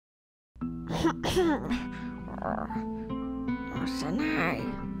Sinai.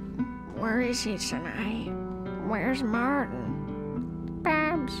 Where is he, Sinai? Where's Martin?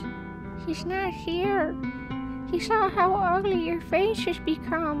 Babs, he's not here. He saw how ugly your face has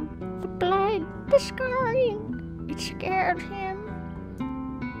become. The blood, the scarring. It scared him.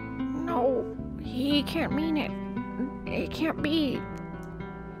 No, he can't mean it. It can't be.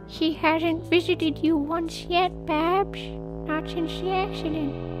 He hasn't visited you once yet, Babs. Not since the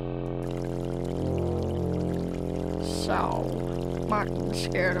accident. So, Martin's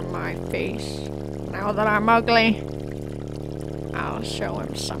scared of my face. Now that I'm ugly, I'll show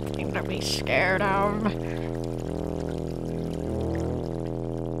him something to be scared of.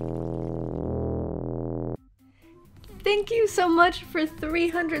 Thank you so much for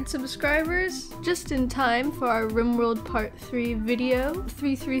 300 subscribers, just in time for our Rimworld Part 3 video.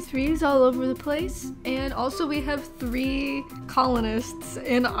 333s all over the place, and also we have 3 colonists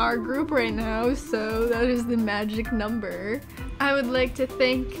in our group right now, so that is the magic number. I would like to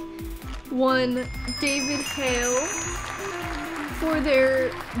thank one David Hale for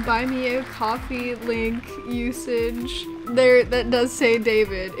their Buy Me a Coffee link usage. There, that does say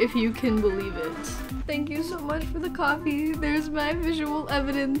David, if you can believe it. Thank you so much for the coffee. There's my visual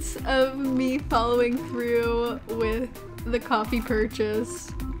evidence of me following through with the coffee purchase.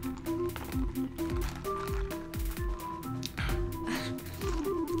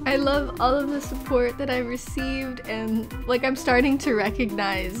 I love all of the support that I've received, and like I'm starting to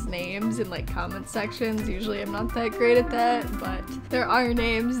recognize names in like comment sections. Usually I'm not that great at that, but there are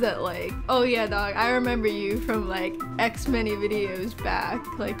names that like, oh yeah dog, I remember you from like X many videos back.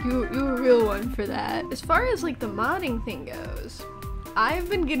 Like you were a real one for that. As far as like the modding thing goes, I've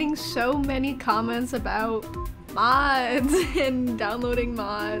been getting so many comments about mods and downloading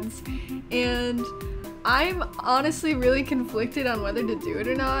mods, and I'm honestly really conflicted on whether to do it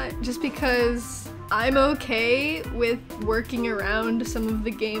or not, just because I'm okay with working around some of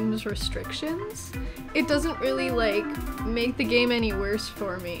the game's restrictions. It doesn't really like make the game any worse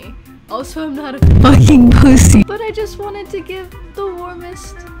for me. Also, I'm not a fucking pussy. But I just wanted to give the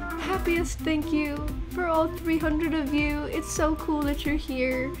warmest, happiest thank you for all 300 of you. It's so cool that you're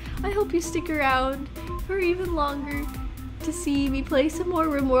here. I hope you stick around for even longer to see me play some more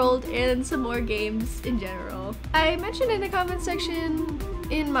Rimworld and some more games in general. I mentioned in the comment section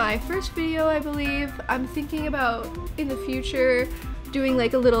in my first video, I believe, I'm thinking about in the future doing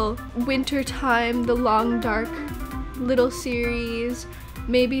like a little winter time, the long dark little series,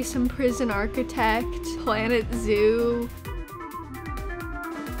 maybe some Prison Architect, Planet Zoo.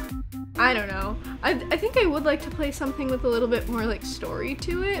 I don't know. I think I would like to play something with a little bit more like story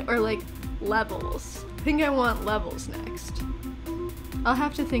to it, or like levels. I think I want levels next. I'll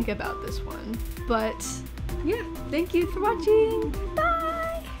have to think about this one. But yeah, thank you for watching.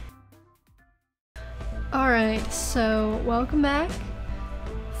 Bye! Alright, so welcome back.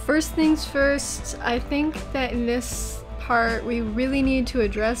 First things first, I think that in this part we really need to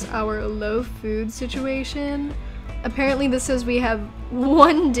address our low food situation. Apparently this says we have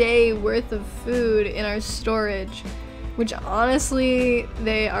 1 day worth of food in our storage, which honestly,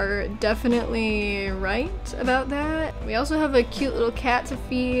 they are definitely right about that. We also have a cute little cat to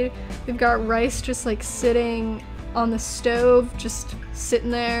feed. We've got rice just like sitting on the stove, just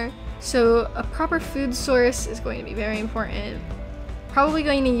sitting there. So a proper food source is going to be very important. Probably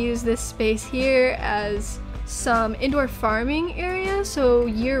going to use this space here as some indoor farming area, so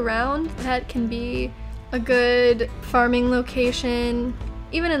year-round that can be a good farming location.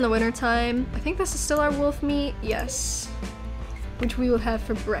 Even in the wintertime. I think this is still our wolf meat, yes, which we will have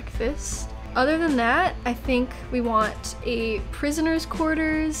for breakfast. Other than that, I think we want a prisoner's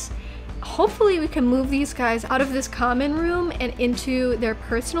quarters. Hopefully we can move these guys out of this common room and into their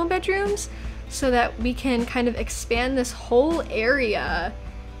personal bedrooms so that we can kind of expand this whole area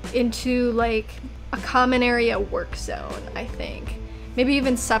into like a common area work zone, I think. Maybe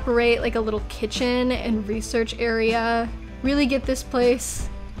even separate like a little kitchen and research area. Really get this place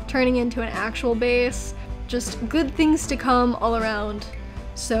turning into an actual base. Just good things to come all around.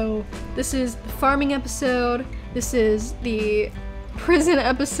 So this is the farming episode. This is the prison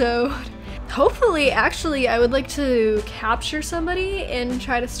episode. Hopefully, actually, I would like to capture somebody and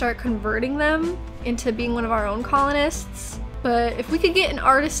try to start converting them into being one of our own colonists. But if we could get an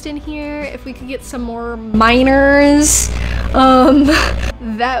artist in here, if we could get some more miners,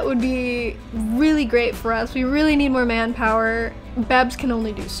 that would be really great for us. We really need more manpower. Babs can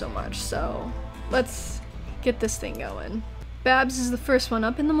only do so much, so let's get this thing going. Babs is the first one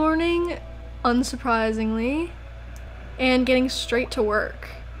up in the morning, unsurprisingly, and getting straight to work.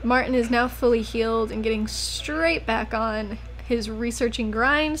 Martin is now fully healed and getting straight back on his researching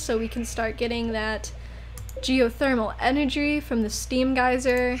grind so we can start getting that geothermal energy from the steam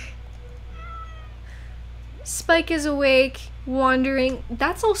geyser. Spike is awake, wandering.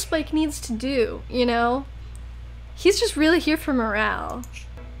 That's all Spike needs to do, you know? He's just really here for morale.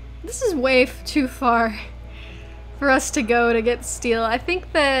 This is way too far for us to go to get steel. I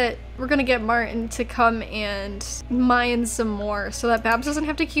think that we're gonna get Martin to come and mine some more so that Babs doesn't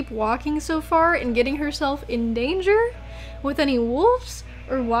have to keep walking so far and getting herself in danger with any wolves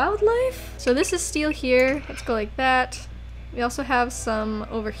or wildlife. So this is steel here. Let's go like that. We also have some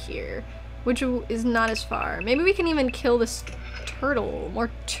over here, which is not as far. Maybe we can even kill this turtle. More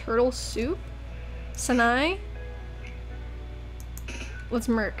turtle soup? Sanai? Let's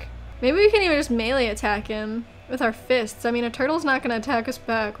merc. Maybe we can even just melee attack him with our fists. I mean, a turtle's not gonna attack us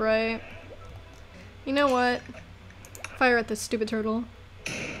back, right? You know what? Fire at this stupid turtle.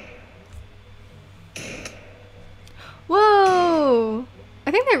 Whoa!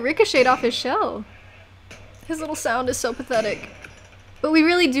 I think that ricocheted off his shell. His little sound is so pathetic. But we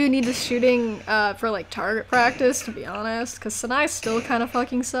really do need the shooting for like target practice, to be honest, because Sanai still kind of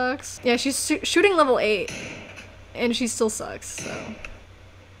fucking sucks. Yeah, she's shooting level 8, and she still sucks, so.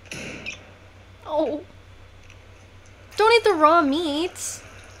 Oh. Don't eat the raw meat.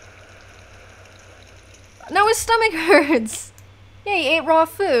 Now his stomach hurts. Yeah, he ate raw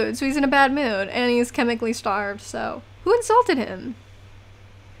food, so he's in a bad mood, and he's chemically starved, so. Who insulted him?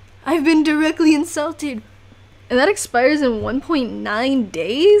 I've been directly insulted. And that expires in 1.9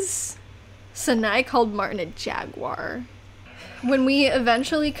 days? Sanai called Martin a jaguar. When we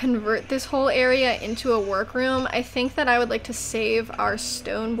eventually convert this whole area into a workroom, I think that I would like to save our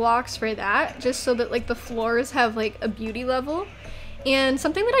stone blocks for that, just so that like the floors have like a beauty level. And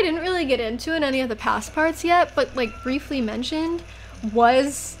something that I didn't really get into in any of the past parts yet, but like briefly mentioned,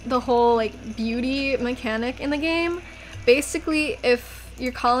 was the whole like beauty mechanic in the game. Basically, if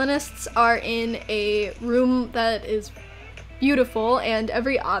your colonists are in a room that is beautiful and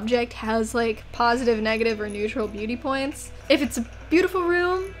every object has like positive, negative, or neutral beauty points. If it's a beautiful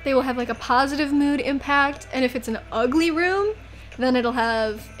room, they will have like a positive mood impact, and if it's an ugly room, then it'll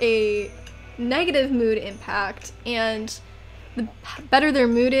have a negative mood impact, and the better their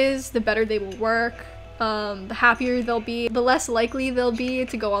mood is, the better they will work. The happier they'll be, the less likely they'll be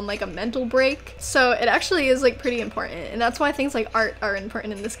to go on like a mental break. So it actually is like pretty important, and that's why things like art are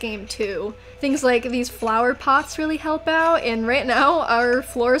important in this game too. Things like these flower pots really help out, and right now our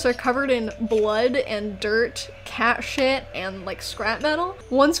floors are covered in blood and dirt, cat shit, and like scrap metal.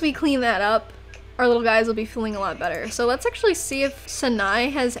 Once we clean that up, our little guys will be feeling a lot better. So let's actually see if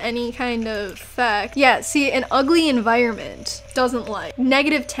Sanai has any kind of effect. Yeah, see, an ugly environment doesn't like.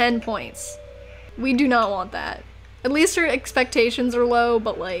 -10 points. We do not want that. At least our expectations are low,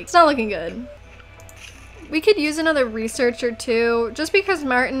 but like, it's not looking good. We could use another researcher too, just because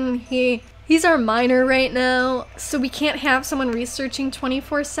Martin, he's our miner right now, so we can't have someone researching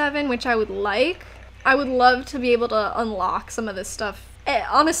 24/7, which I would like. I would love to be able to unlock some of this stuff.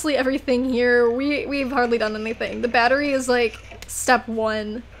 Honestly, everything here, we've hardly done anything. The battery is like step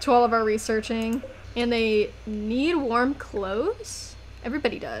 1 to all of our researching. And they need warm clothes?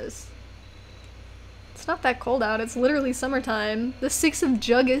 Everybody does. It's not that cold out, it's literally summertime. The 6th of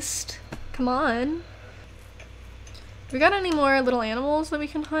Juggist. Come on. We got any more little animals that we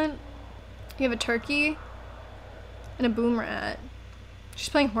can hunt? We have a turkey and a boom rat. She's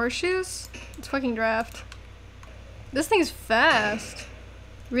playing horseshoes? Let's fucking draft. This thing's fast.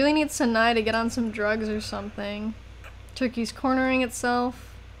 Really need Sanai to get on some drugs or something. Turkey's cornering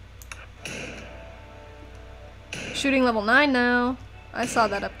itself. Shooting level 9 now. I saw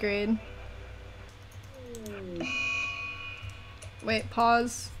that upgrade. Wait,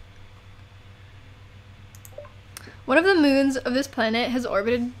 pause. One of the moons of this planet has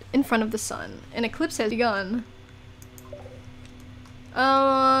orbited in front of the sun. An eclipse has begun.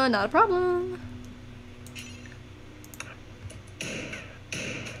 Not a problem.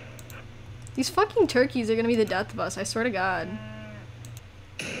 These fucking turkeys are gonna be the death of us, I swear to God.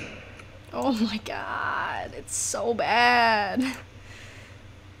 Oh my God, it's so bad.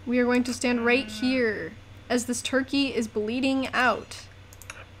 We are going to stand right here as this turkey is bleeding out.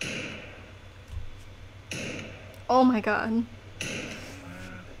 Oh my God.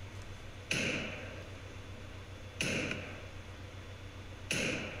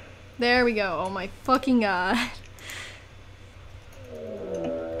 There we go. Oh my fucking God.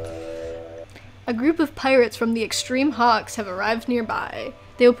 A group of pirates from the Extreme Hawks have arrived nearby.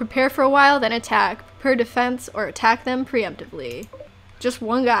 They will prepare for a while, then attack, prepare defense, or attack them preemptively. Just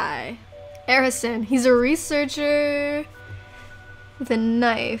one guy. Harrison, he's a researcher with a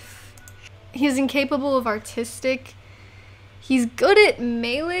knife. He is incapable of artistic. He's good at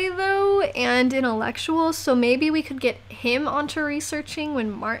melee though, and intellectual, so maybe we could get him onto researching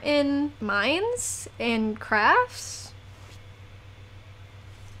when Martin mines and crafts.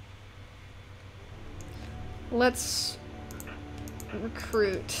 Let's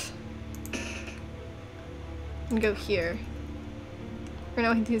recruit and go here. Or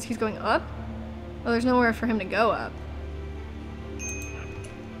no, he's going up? Oh, there's nowhere for him to go up.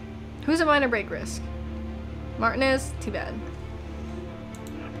 Who's a minor break risk? Martin is? Too bad.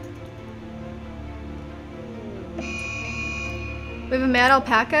 We have a mad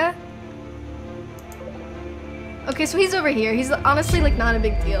alpaca? Okay, so he's over here. He's honestly like not a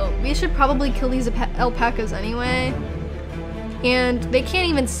big deal. We should probably kill these alpacas anyway. And they can't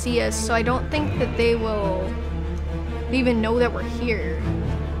even see us, so I don't think that they will even know that we're here.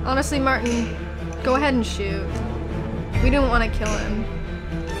 Honestly, Martin, go ahead and shoot. We don't want to kill him.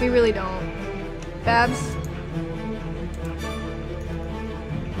 We really don't. Babs?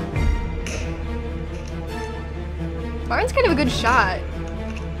 Martin's kind of a good shot.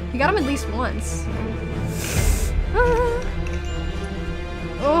 You got him at least once.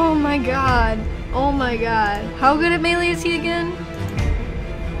 Oh my god. Oh my god. How good at melee is he again?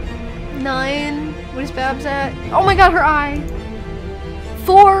 9. What is Babs at? Oh my god, her eye.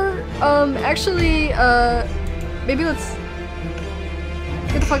 4. Actually, maybe let's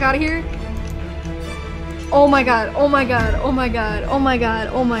get the fuck out of here. Oh my god. Oh my god. Oh my god. Oh my god.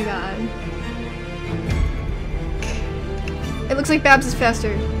 Oh my god. It looks like Babs is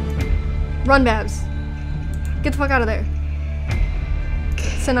faster. Run, Babs. Get the fuck out of there.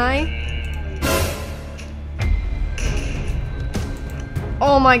 Sanai?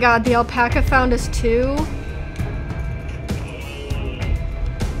 Oh my god, the alpaca found us too.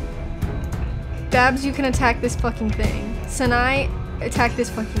 Babs, you can attack this fucking thing. Sanai, attack this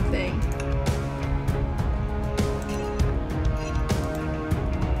fucking thing.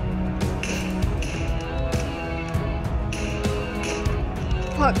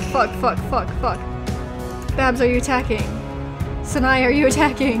 Fuck, fuck, fuck, fuck, fuck. Babs, are you attacking? Sanai, are you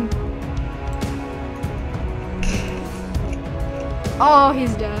attacking? Oh,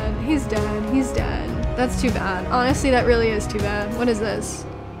 he's dead. He's dead. He's dead. That's too bad. Honestly, that really is too bad. What is this?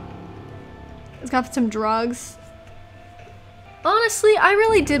 It's got some drugs. Honestly, I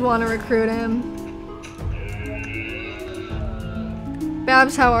really did want to recruit him.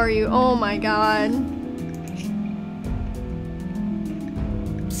 Babs, how are you? Oh my god.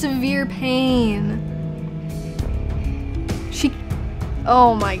 Severe pain.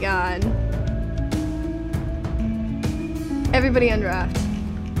 Oh my god. Everybody undraft.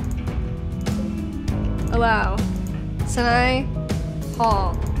 Allow. Sanai,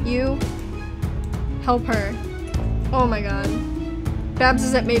 Paul, you help her. Oh my god. Babs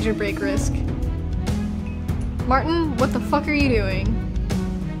is at major break risk. Martin, what the fuck are you doing?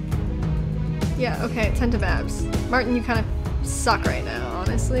 Yeah, okay, 10 to Babs. Martin, you kind of suck right now,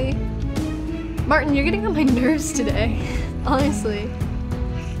 honestly. Martin, you're getting on my nerves today. Honestly.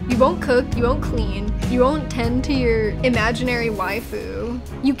 You won't cook, you won't clean, you won't tend to your imaginary waifu.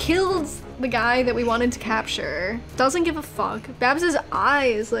 You killed the guy that we wanted to capture. Doesn't give a fuck. Babs's eye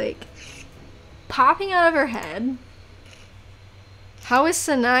is like popping out of her head. How is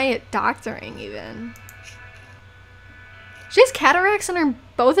Sanai at doctoring even? She has cataracts in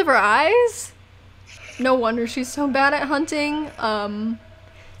both of her eyes? No wonder she's so bad at hunting.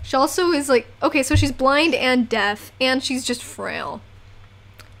 She also is like, okay, so she's blind and deaf, and she's just frail.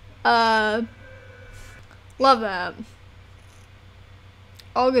 Love that.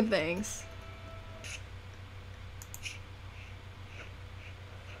 All good things.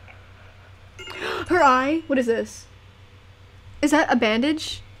 Her eye? What is this? Is that a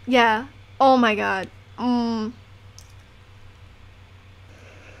bandage? Yeah. Oh my god. And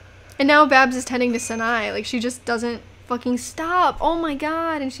now Babs is tending to Sanai. Like, she just doesn't fucking stop. Oh my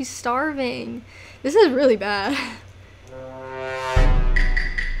god, and she's starving. This is really bad.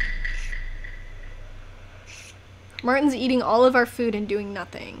 Martin's eating all of our food and doing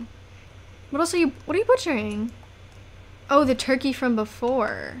nothing. What else are you butchering? Oh, the turkey from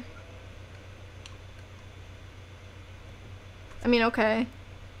before. I mean, okay.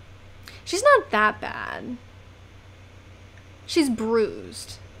 She's not that bad. She's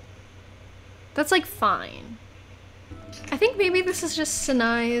bruised. That's like fine. I think maybe this is just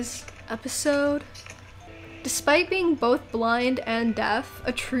Sanai's episode. Despite being both blind and deaf,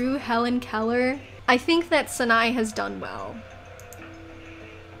 a true Helen Keller, I think that Sanai has done well.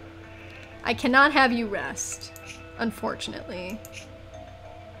 I cannot have you rest, unfortunately.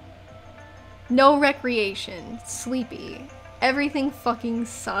 No recreation, sleepy. Everything fucking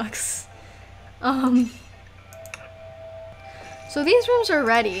sucks. So these rooms are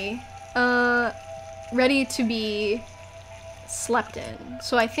ready. Ready to be slept in.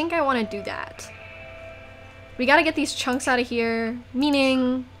 So I think I want to do that. We gotta get these chunks out of here.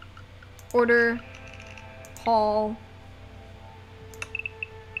 Meaning, order, hall.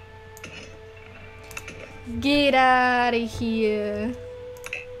 Get out of here.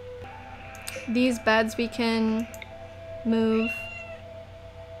 These beds we can move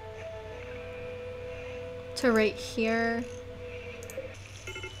to right here.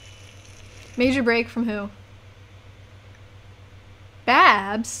 Major break from who?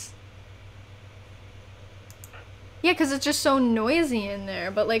 Babs? Yeah, because it's just so noisy in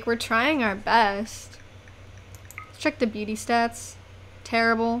there, but like we're trying our best. Let's check the beauty stats.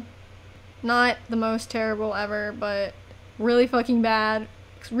 Terrible. Not the most terrible ever, but really fucking bad.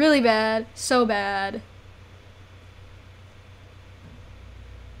 Really bad. So bad.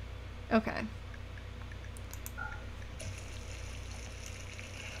 Okay.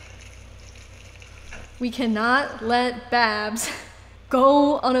 We cannot let Babs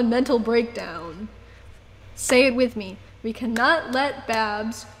go on a mental breakdown. Say it with me. We cannot let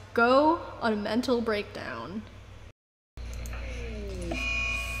Babs go on a mental breakdown.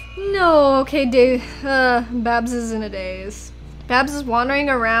 No, okay, Babs is in a daze. Babs is wandering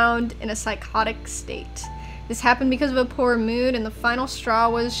around in a psychotic state. This happened because of a poor mood, and the final straw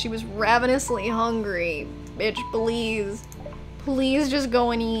was she was ravenously hungry. Bitch, please. Please just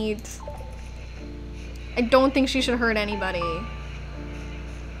go and eat. I don't think she should hurt anybody.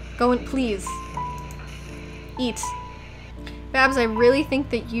 Go and please. Eat. Babs, I really think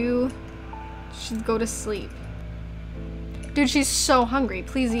that you should go to sleep. Dude, she's so hungry.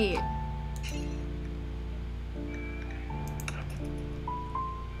 Please eat.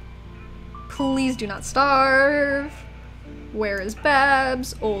 Please do not starve. Where is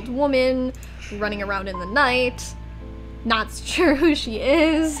Babs? Old woman running around in the night. Not sure who she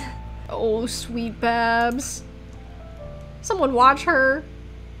is. Oh, sweet Babs. Someone watch her.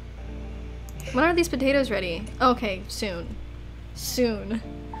 When are these potatoes ready? Okay, soon. Soon.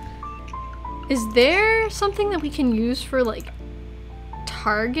 Is there something that we can use for like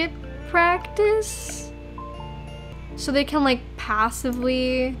target practice? So they can like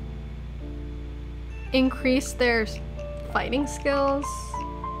passively increase their fighting skills?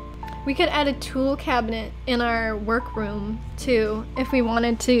 We could add a tool cabinet in our workroom too if we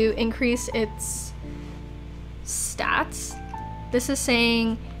wanted to increase its stats. This is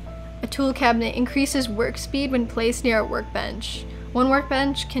saying a tool cabinet increases work speed when placed near a workbench. One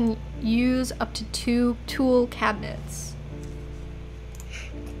workbench can use up to 2 tool cabinets.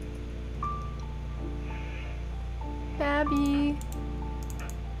 Babby.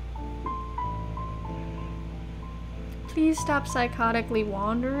 Please stop psychotically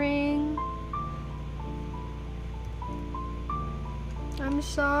wandering. I'm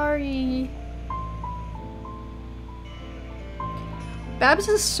sorry. Babs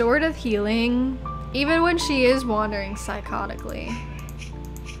is sort of healing, even when she is wandering psychotically.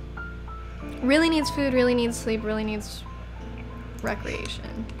 Really needs food, really needs sleep, really needs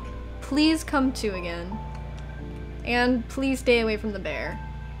recreation. Please come to again. And please stay away from the bear.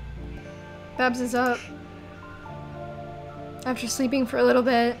 Babs is up. After sleeping for a little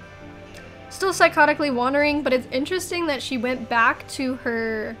bit. Still psychotically wandering, but it's interesting that she went back to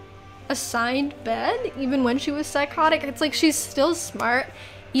her assigned bed even when she was psychotic. It's like she's still smart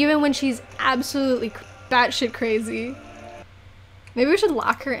even when she's absolutely batshit crazy. Maybe we should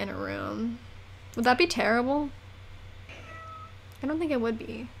lock her in a room. Would that be terrible? I don't think it would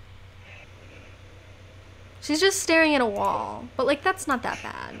be. She's just staring at a wall, but like that's not that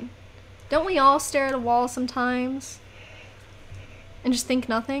bad. Don't we all stare at a wall sometimes? And just think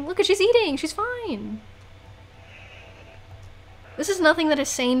nothing? Look, she's eating! She's fine! This is nothing that a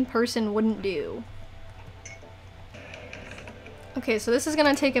sane person wouldn't do. Okay, so this is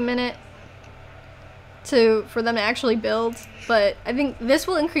gonna take a minute for them to actually build, but I think this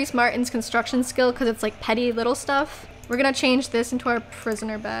will increase Martin's construction skill because it's like petty little stuff. We're gonna change this into our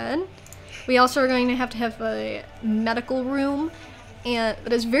prisoner bed. We also are going to have a medical room, and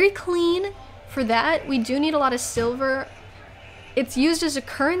that is very clean. For that, we do need a lot of silver. It's used as a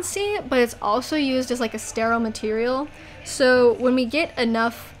currency, but it's also used as like a sterile material. So when we get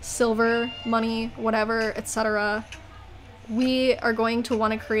enough silver, money, whatever, etc., we are going to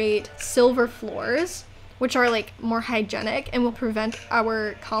want to create silver floors, which are like more hygienic and will prevent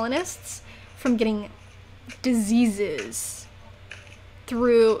our colonists from getting diseases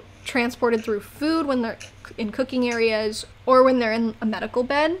transported through food when they're in cooking areas or when they're in a medical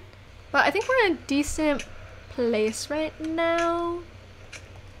bed. But I think we're in a decent place right now.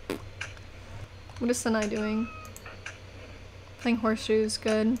 What is Sanai doing? Playing horseshoes,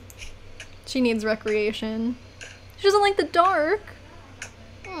 good. She needs recreation. She doesn't like the dark.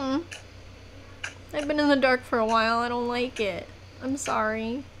 I've been in the dark for a while. I don't like it. I'm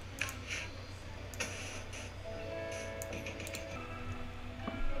sorry.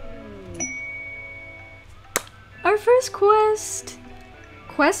 Our first quest.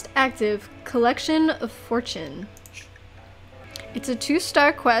 Quest active. Collection of Fortune. It's a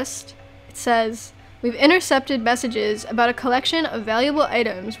 2-star quest. It says, we've intercepted messages about a collection of valuable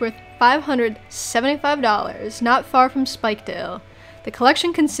items worth $575 not far from Spikedale. The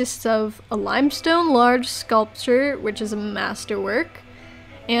collection consists of a limestone large sculpture, which is a masterwork,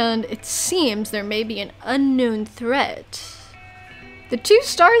 and it seems there may be an unknown threat. The 2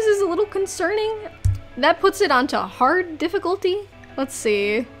 stars is a little concerning. That puts it onto hard difficulty. Let's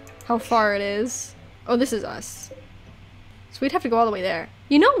see how far it is. Oh, this is us. So we'd have to go all the way there.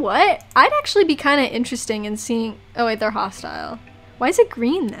 You know what? I'd actually be kind of interesting in seeing... Oh wait, they're hostile. Why is it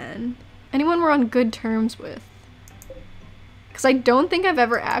green then? Anyone we're on good terms with? Because I don't think I've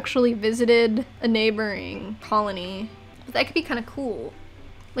ever actually visited a neighboring colony. But that could be kind of cool.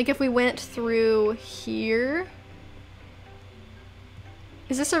 Like if we went through here.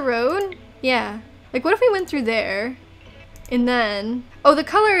 Is this a road? Yeah. Like what if we went through there? And then... Oh, the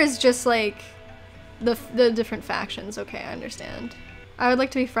color is just like the different factions. Okay, I understand. I would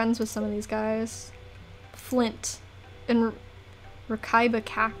like to be friends with some of these guys. Flint and Rakaiba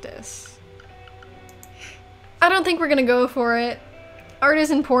Cactus. I don't think we're gonna go for it. Art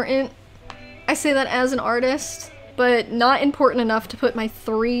is important. I say that as an artist, but not important enough to put my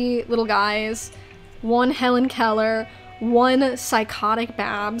 3 little guys, 1 Helen Keller, 1 psychotic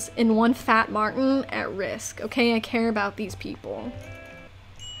Babs, and 1 fat Martin at risk. Okay, I care about these people.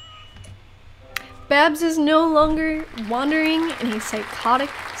 Babs is no longer wandering in a psychotic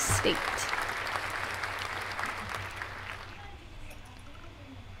state.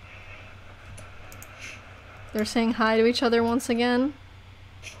 They're saying hi to each other once again.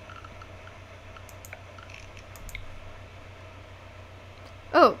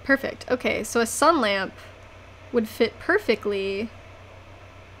 Oh, perfect. Okay, so a sun lamp would fit perfectly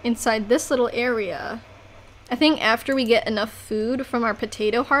inside this little area. I think after we get enough food from our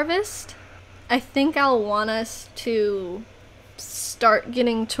potato harvest, I think I'll want us to start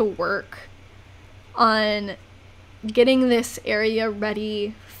getting to work on getting this area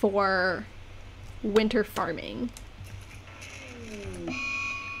ready for winter farming.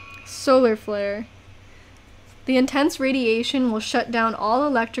 Solar flare. The intense radiation will shut down all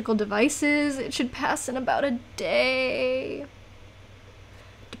electrical devices. It should pass in about a day.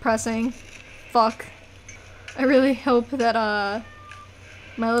 Depressing. Fuck. I really hope that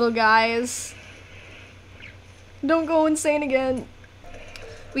my little guys don't go insane again.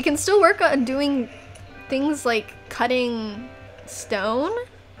 We can still work on doing things like cutting stone.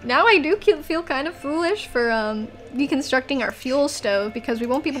 Now I do feel kind of foolish for deconstructing our fuel stove because we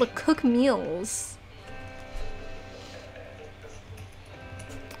won't be able to cook meals.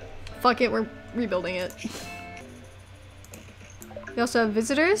 Fuck it, we're rebuilding it. We also have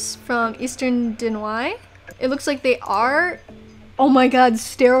visitors from Eastern Denwai. It looks like they are... Oh my god,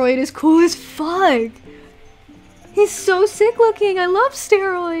 Steroid is cool as fuck! He's so sick looking, I love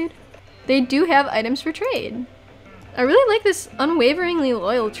Steroid! They do have items for trade. I really like this unwaveringly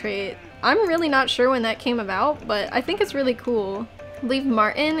loyal trait. I'm really not sure when that came about, but I think it's really cool. I believe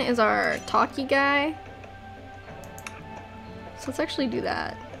Martin is our talkie guy. So let's actually do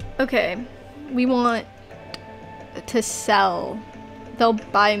that. Okay, we want to sell. They'll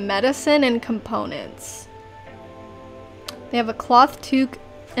buy medicine and components. They have a cloth toque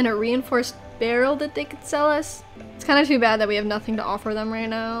and a reinforced barrel that they could sell us. It's kind of too bad that we have nothing to offer them right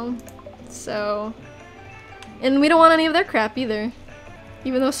now. So... And we don't want any of their crap either.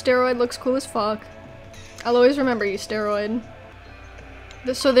 Even though Steroid looks cool as fuck. I'll always remember you, Steroid.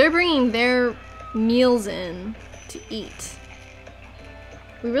 So they're bringing their meals in to eat.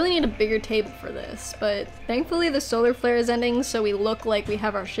 We really need a bigger table for this, but thankfully the solar flare is ending so we look like we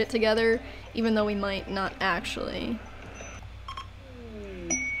have our shit together, even though we might not actually.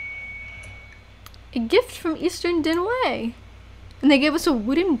 A gift from Eastern Denwai! And they gave us a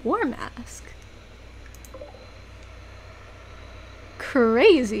wooden war mask.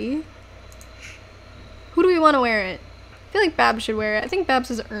 Crazy. Who do we want to wear it? I feel like Babs should wear it. I think Babs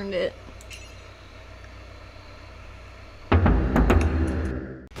has earned it.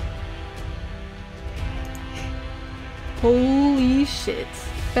 Holy shit.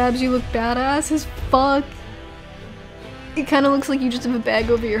 Babs, you look badass as fuck. It kind of looks like you just have a bag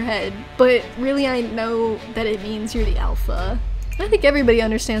over your head, but really I know that it means you're the alpha. I think everybody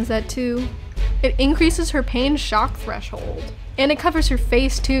understands that too. It increases her pain shock threshold. And it covers her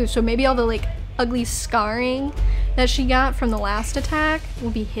face too, so maybe all the like ugly scarring that she got from the last attack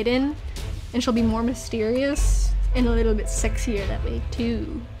will be hidden, and she'll be more mysterious and a little bit sexier that way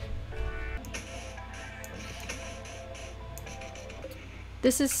too.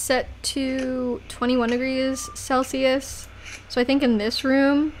 This is set to 21 degrees Celsius. So I think in this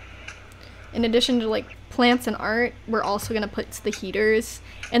room, in addition to like plants and art, we're also gonna put the heaters,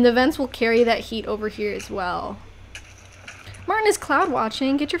 and the vents will carry that heat over here as well. Martin is cloud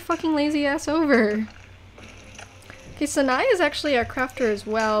watching. Get your fucking lazy ass over. Okay, Sanai is actually a crafter as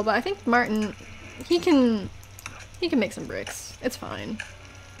well, but I think Martin, he can make some bricks. It's fine.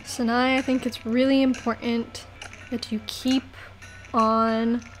 Sanai, I think it's really important that you keep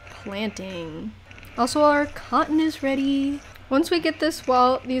on planting. Also, our cotton is ready. Once we get these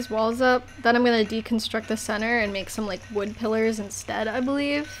walls up, then I'm gonna deconstruct the center and make some like wood pillars instead, I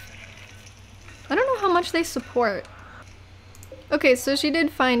believe. I don't know how much they support. Okay, so she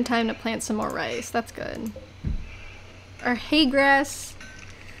did find time to plant some more rice. That's good. Our hay grass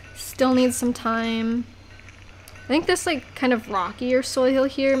still needs some time. I think this like kind of rockier soil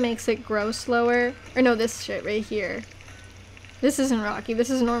here makes it grow slower. Or no, this shit right here. This isn't rocky. This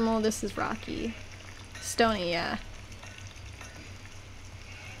is normal. This is rocky. Stony, yeah.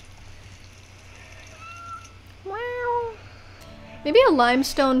 Wow. Maybe a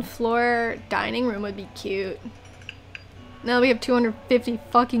limestone floor dining room would be cute. Now we have 250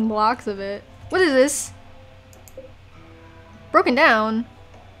 fucking blocks of it. What is this? Broken down?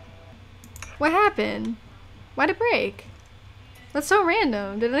 What happened? Why'd it break? That's so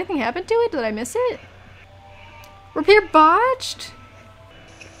random. Did anything happen to it? Did I miss it? Repair botched?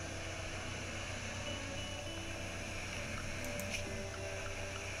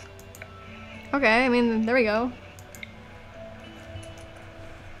 Okay, I mean, there we go.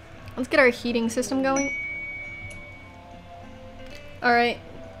 Let's get our heating system going. Alright,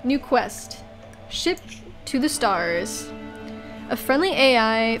 new quest. Ship to the stars. A friendly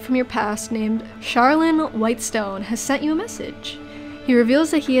AI from your past named Charlin Whitestone has sent you a message. He reveals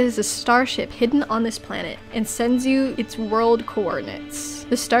that he has a starship hidden on this planet and sends you its world coordinates.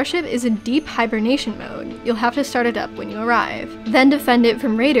 The starship is in deep hibernation mode. You'll have to start it up when you arrive. Then defend it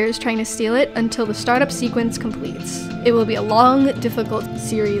from raiders trying to steal it until the startup sequence completes. It will be a long, difficult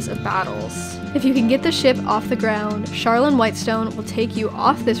series of battles. If you can get the ship off the ground, Charlin Whitestone will take you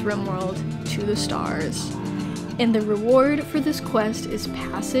off this Rimworld to the stars. And the reward for this quest is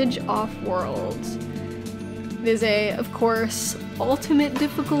passage off-world. It is a, of course, ultimate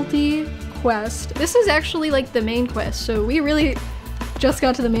difficulty quest. This is actually like the main quest, so we really just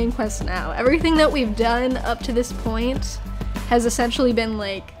got to the main quest now. Everything that we've done up to this point has essentially been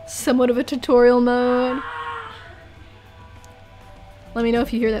like somewhat of a tutorial mode. Let me know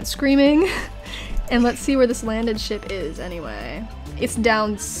if you hear that screaming. And let's see where this landed ship is anyway. It's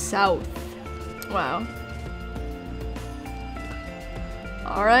down south. Wow.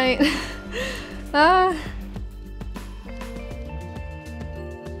 Alright.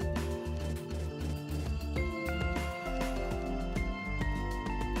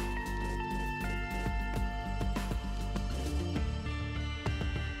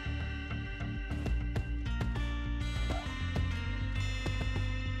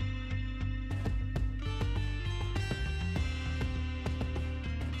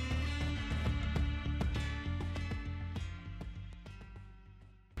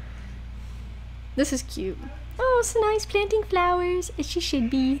 This is cute. Oh, so nice planting flowers, as she should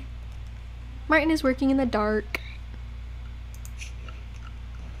be. Martin is working in the dark.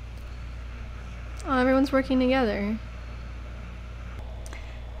 Oh, everyone's working together.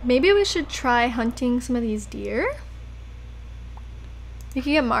 Maybe we should try hunting some of these deer? We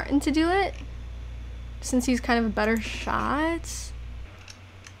could get Martin to do it, since he's kind of a better shot.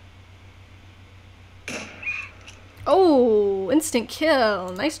 Oh, instant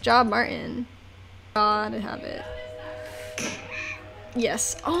kill. Nice job, Martin. Gotta have it.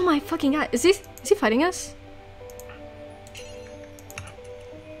 Yes. Oh my fucking god. Is he fighting us?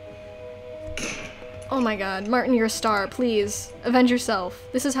 Oh my god. Martin, you're a star. Please. Avenge yourself.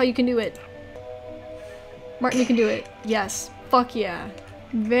 This is how you can do it. Martin, you can do it. Yes. Fuck yeah.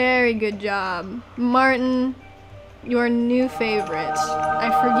 Very good job. Martin, your new favorite. I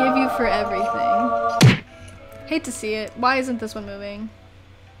forgive you for everything. Hate to see it. Why isn't this one moving?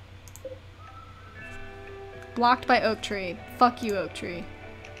 Blocked by oak tree. Fuck you, oak tree.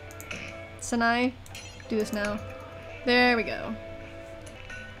 Sanai, do this now. There we go.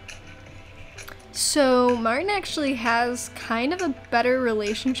 So Martin actually has kind of a better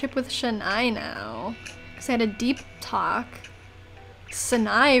relationship with Sanai now. Because I had a deep talk.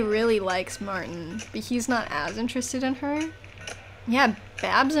 Sanai really likes Martin, but he's not as interested in her. Yeah,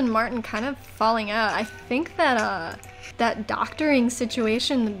 Babs and Martin kind of falling out. I think that that doctoring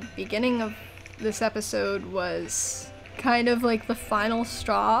situation in the beginning of this episode was kind of like the final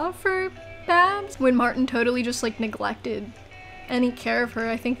straw for Babs, when Martin totally just like neglected any care of her.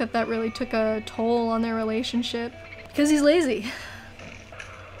 I think that that really took a toll on their relationship because he's lazy.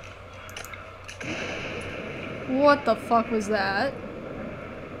 What the fuck was that?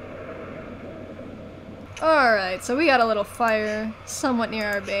 Alright, so we got a little fire somewhat near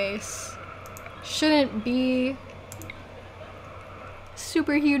our base. Shouldn't be a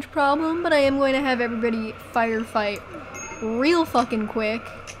super huge problem, but I am going to have everybody firefight real fucking quick,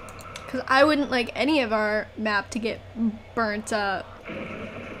 because I wouldn't like any of our map to get burnt up.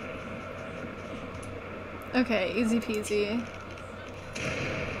 Okay, easy peasy.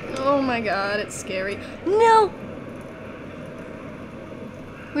 Oh my god, it's scary. No!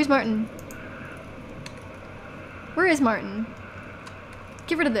 Where's Martin? Where is Martin?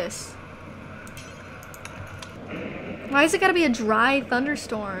 Get rid of this. Why has it gotta be a dry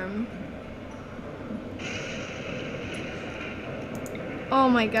thunderstorm? Oh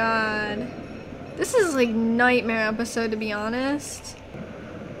my god. This is like nightmare episode, to be honest.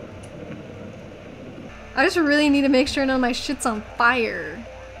 I just really need to make sure none of my shit's on fire.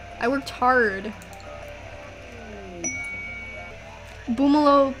 I worked hard.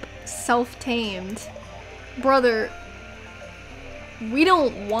 Boomalope self-tamed. Brother, we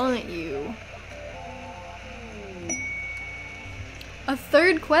don't want you. A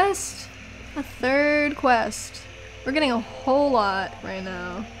third quest? A third quest. We're getting a whole lot right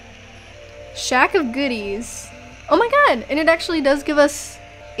now. Shack of goodies. Oh my god, and it actually does give us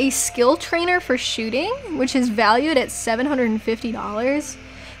a skill trainer for shooting, which is valued at $750.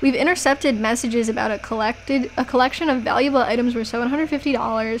 We've intercepted messages about a collection of valuable items worth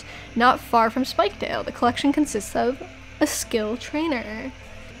 $750 not far from Spikedale. The collection consists of a skill trainer.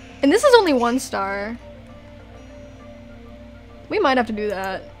 And this is only 1 star. We might have to do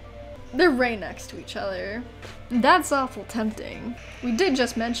that. They're right next to each other. That's awful tempting. We did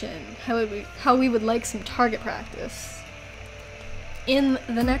just mention how we would like some target practice. In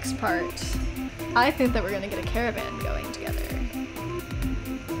the next part, I think that we're gonna get a caravan going together.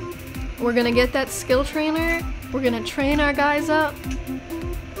 We're gonna get that skill trainer, we're gonna train our guys up,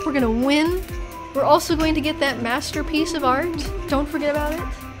 we're gonna win. We're also going to get that masterpiece of art, don't forget about it,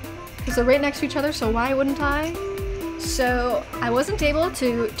 because they're right next to each other, so why wouldn't I? So I wasn't able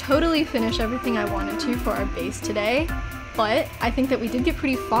to totally finish everything I wanted to for our base today, but I think that we did get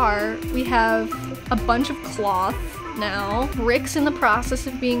pretty far. We have a bunch of cloth now, bricks in the process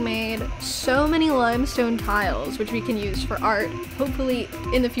of being made, so many limestone tiles which we can use for art, hopefully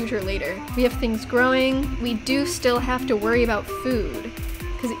in the future later. We have things growing. We do still have to worry about food,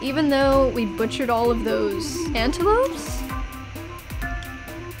 because even though we butchered all of those antelopes,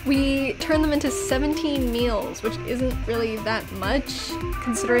 we turned them into 17 meals, which isn't really that much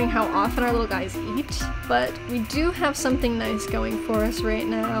considering how often our little guys eat, but we do have something nice going for us right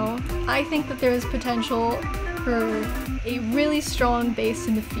now. I think that there is potential for a really strong base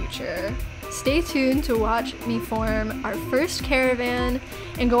in the future. Stay tuned to watch me form our first caravan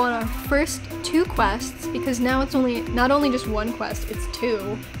and go on our first 2 quests, because now it's not only just 1 quest, it's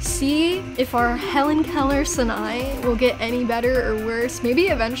 2. See if our Helen Keller Sinai will get any better or worse. Maybe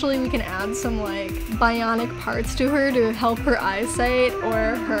eventually we can add some like bionic parts to her to help her eyesight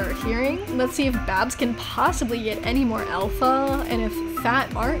or her hearing. Let's see if Babs can possibly get any more alpha, and if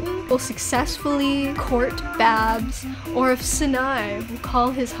Fat Martin will successfully court Babs, or if Sinai will call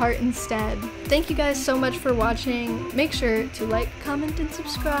his heart instead. Thank you guys so much for watching. Make sure to like, comment, and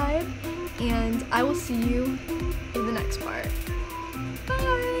subscribe, and I will see you in the next part.